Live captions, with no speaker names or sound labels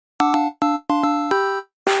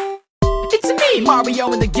Hey,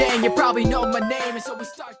 Mario in the gang, you probably know my name, and so we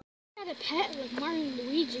start. I had a pet like Mario and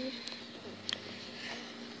Luigi.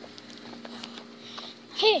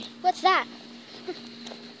 Hey, what's that?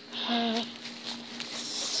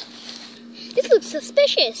 This looks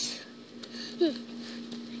suspicious. You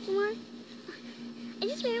want? I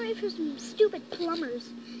just ran away from some stupid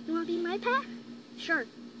plumbers. You want to be my pet? Sure.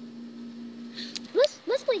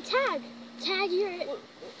 Let's play tag. Tag here.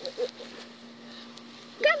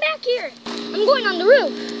 Come back here. I'm going on the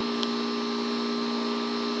roof.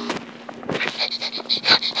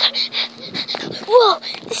 Whoa,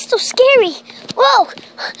 this is so scary. Whoa.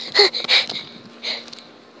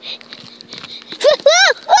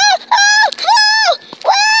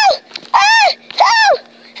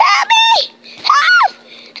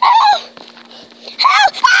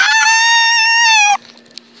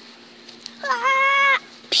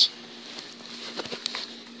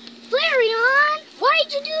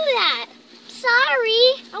 Why'd you do that? Sorry,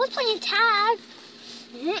 I was playing tag.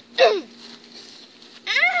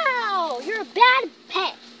 Ow, you're a bad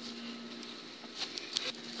pet.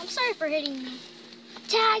 I'm sorry for hitting you.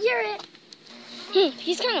 Tag, you're it.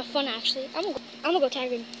 He's kind of fun actually. I'm gonna go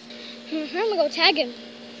tag him. I'm gonna go tag him.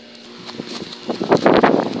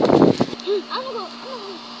 I'm gonna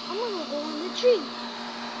go on the tree.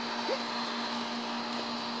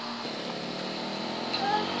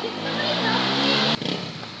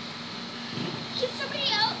 Can somebody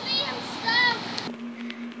help me? I'm stuck.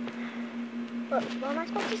 What am I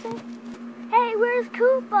supposed to say? Hey, where's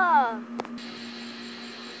Koopa?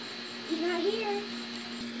 He's not here.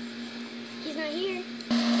 He's not here.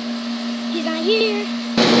 He's not here.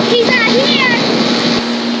 He's not here.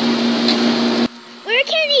 Where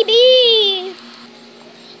can he be?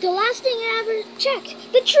 The last thing I ever checked,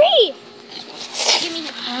 the tree. Give me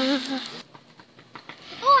him.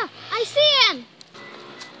 Oh, I see him.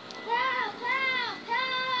 Help, help,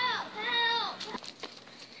 help, help.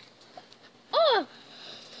 Oh,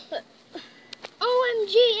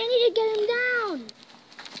 OMG, I need to get him down.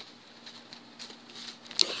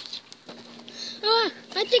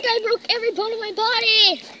 I think I broke every bone in my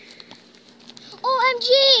body. OMG,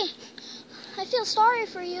 I feel sorry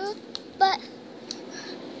for you, but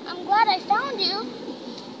I'm glad I found you.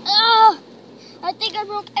 Oh, I think I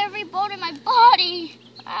broke every bone in my body.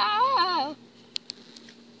 Ah.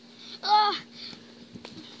 I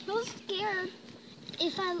was scared.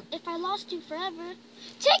 If I lost you forever,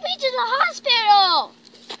 take me to the hospital.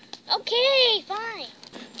 Okay, fine.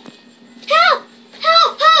 Help!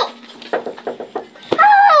 Help! Help!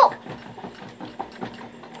 Help!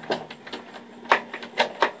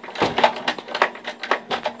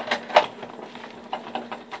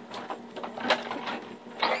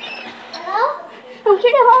 Hello? I'm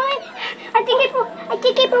here to hold him. I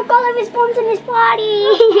think he broke all of his bones in his body.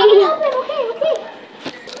 Okay.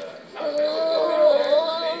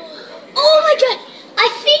 Oh my god! I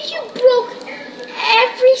think you broke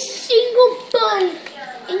every single bone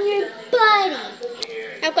in your body.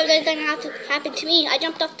 How come that didn't have to happen to me? I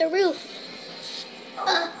jumped off the roof.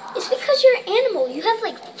 It's because you're an animal. You have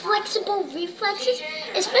like flexible reflexes,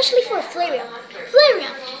 especially for a Flareon.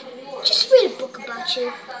 Flareon, just read a book about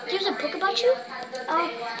you. There's a book about you.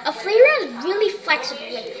 A Flareon is really flexible.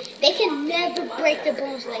 Like they can never break their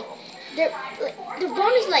bones. Like their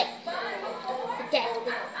bone is like that.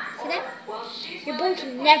 See that? Your bone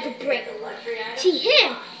can never break. See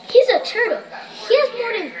him? He's a turtle. He has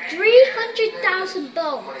more than 300,000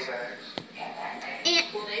 bones. And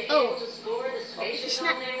it's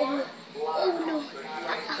not. Oh no!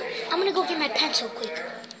 I'm gonna go get my pencil quick.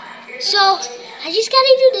 So I just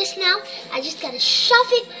gotta do this now. I just gotta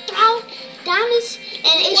shove it down his,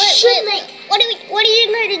 and it should like. What are you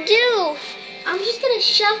gonna do? I'm just gonna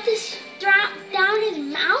shove this down his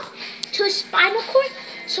mouth to his spinal cord,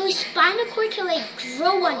 so his spinal cord can like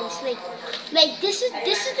grow on this. Like this is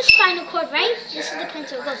the spinal cord, right? This is the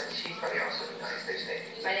pencil. It goes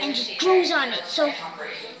and just grows on it. So.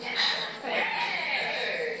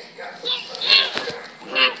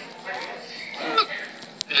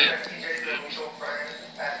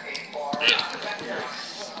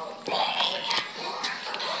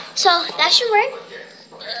 So that should work.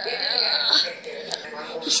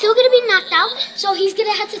 He's still gonna be knocked out, so he's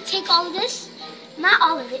gonna have to take all of this. Not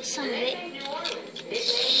all of it, some of it.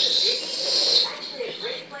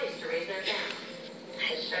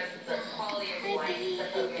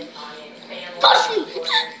 Go to sleep.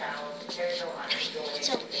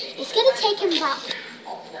 So it's gonna take him about.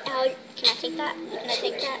 Can I take that? Can I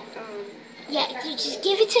take that? Yeah, you just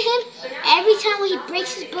give it to him. Every time when he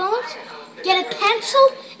breaks his bones, get a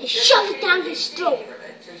pencil and shove it down his throat.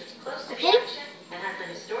 Okay?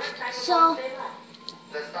 So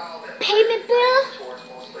payment bill.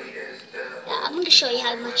 I'm gonna show you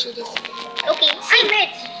how much it is. Okay, I'm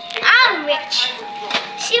rich. I'm rich.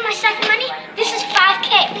 See my second money? This is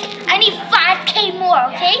 5K. I need 5K more,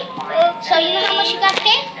 okay? So you know how much you got to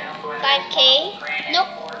pay? 5K? Nope.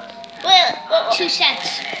 Well, 2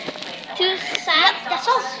 cents. 2 cents? Yep, that's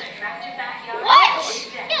all. What?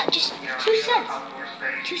 Yeah, just 2 cents.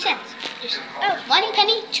 2 cents. Just 1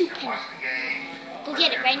 penny, 2 penny. Go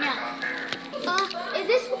get it right now.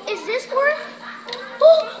 Is this worth?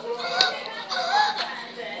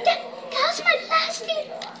 That's my last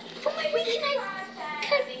day for my weekend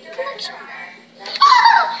collection.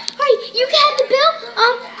 Alright, you can have the bill.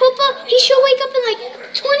 Koopa, he should wake up in like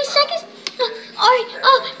 20 seconds. Alright,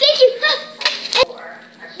 thank you.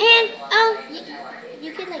 And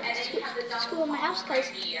you can like school in my house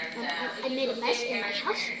because I made a mess in my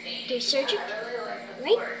house. Do surgery,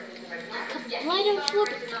 right? Blood on the floor.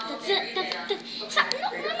 That's it.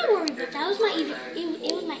 I'm not worried about that. It was my evil.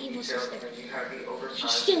 It was my evil sister.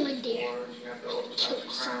 She's still in there. I'll kill her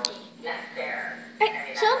someday.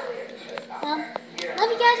 Alright, so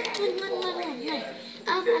love you guys.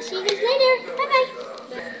 I'll see you guys later. Bye bye.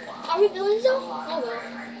 Are we villains though? Oh well.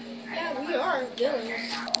 Yeah, we are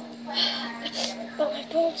villains. But my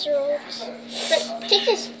bullets are old. But take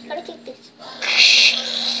this. Gotta take this.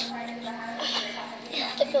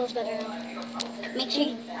 It feels better now.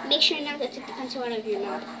 Make sure not to take the pencil out of your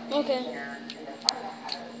mouth. Okay.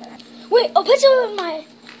 Wait, a pencil in my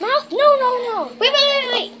mouth? No. Wait.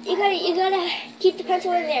 You gotta keep the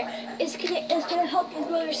pencil in there. It's gonna help you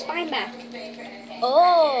grow your spine back.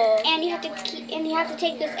 Oh. And you have to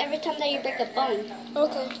take this every time that you break a bone.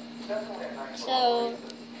 Okay. So.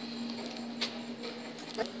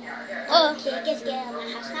 Okay, I guess get out of my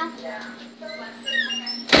house now.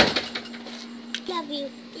 Love you.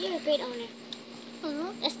 You're a great owner.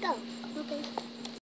 Let's go.